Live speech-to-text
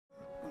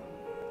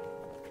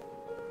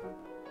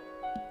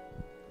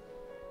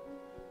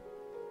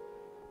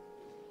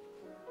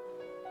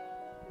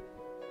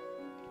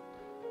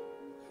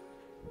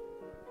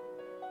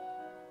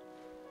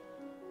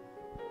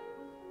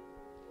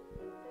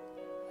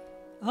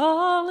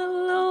All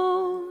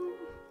alone,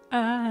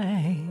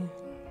 I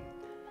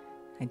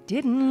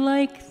didn't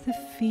like the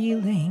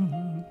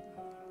feeling.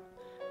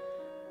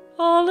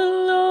 All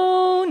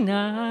alone,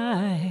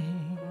 I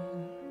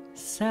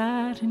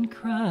sat and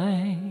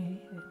cried.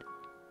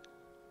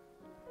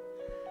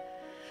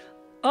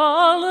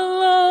 All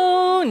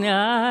alone,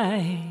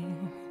 I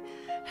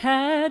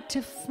had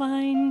to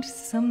find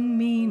some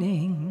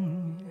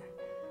meaning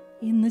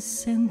in the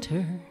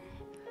center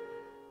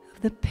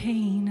of the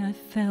pain I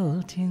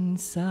felt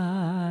inside.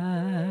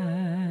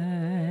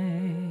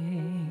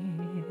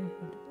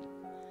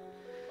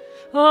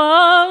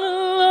 All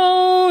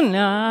alone,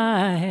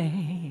 I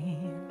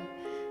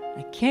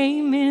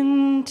came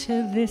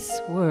into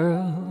this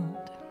world.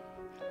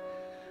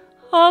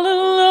 All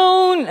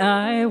alone,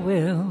 I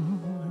will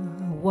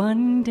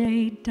one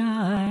day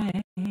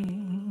die.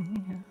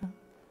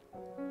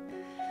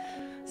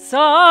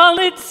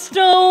 Solid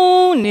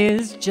stone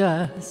is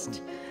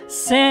just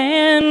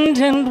sand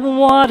and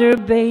water,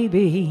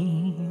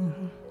 baby.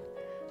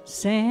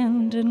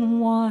 Sand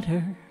and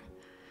water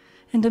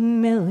and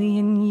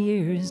 1,000,000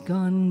 years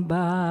gone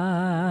by.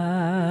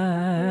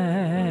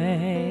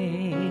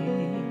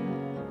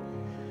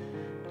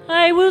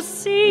 I will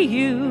see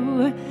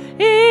you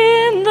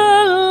in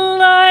the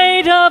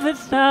light of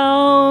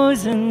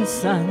 1,000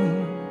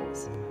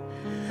 suns.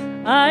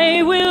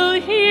 I will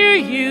hear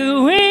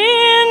you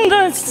in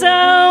the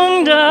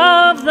sound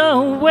of the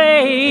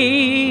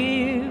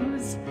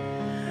waves.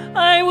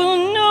 I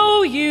will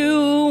know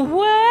you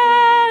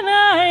when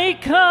I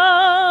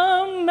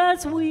come,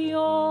 as we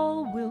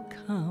all will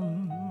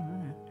come,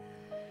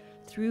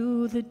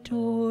 through the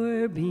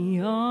door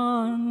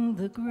beyond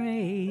the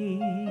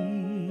grave.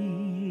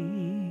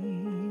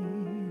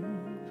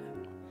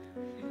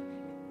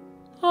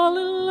 All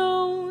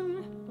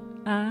alone,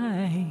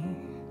 I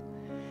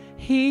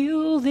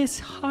heal this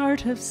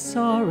heart of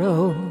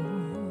sorrow.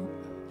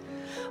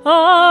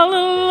 All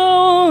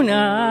alone,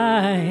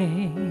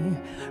 I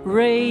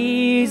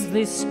raise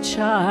this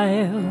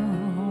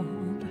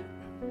child.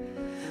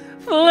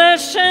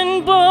 Flesh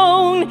and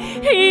bone,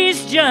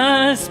 he's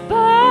just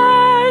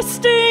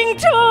bursting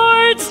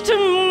towards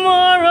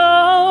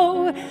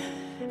tomorrow,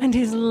 and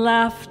his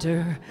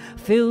laughter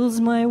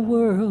fills my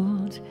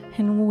world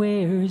and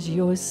wears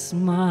your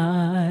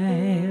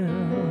smile.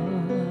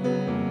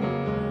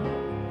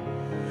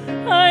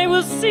 I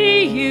will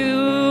see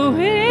you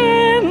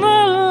in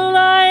the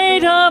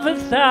light of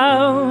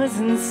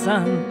 1,000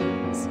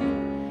 suns.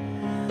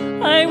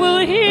 I will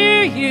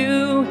hear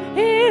you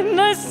in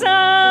the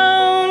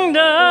sound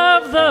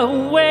of the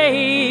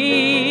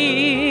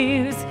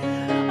waves.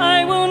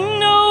 I will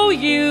know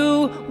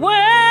you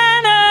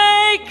when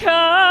I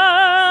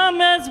come,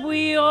 as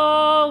we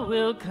all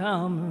will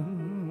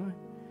come,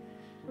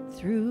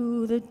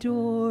 through the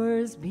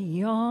doors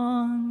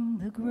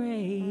beyond the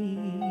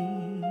grave.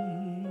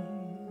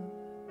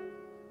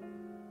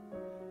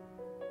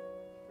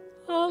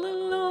 All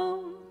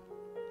alone,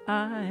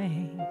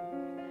 I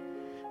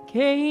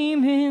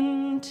came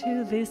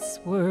into this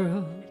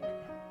world.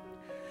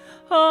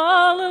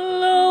 All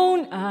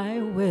alone,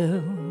 I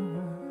will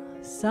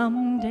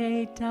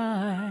someday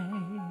die.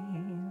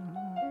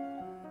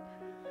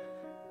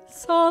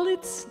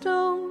 Solid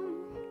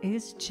stone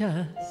is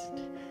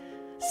just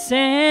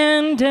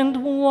sand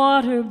and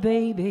water,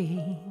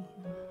 baby.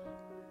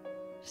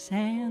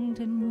 Sand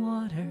and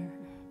water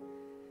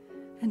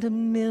and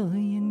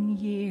 1,000,000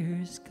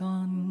 years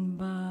gone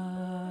by.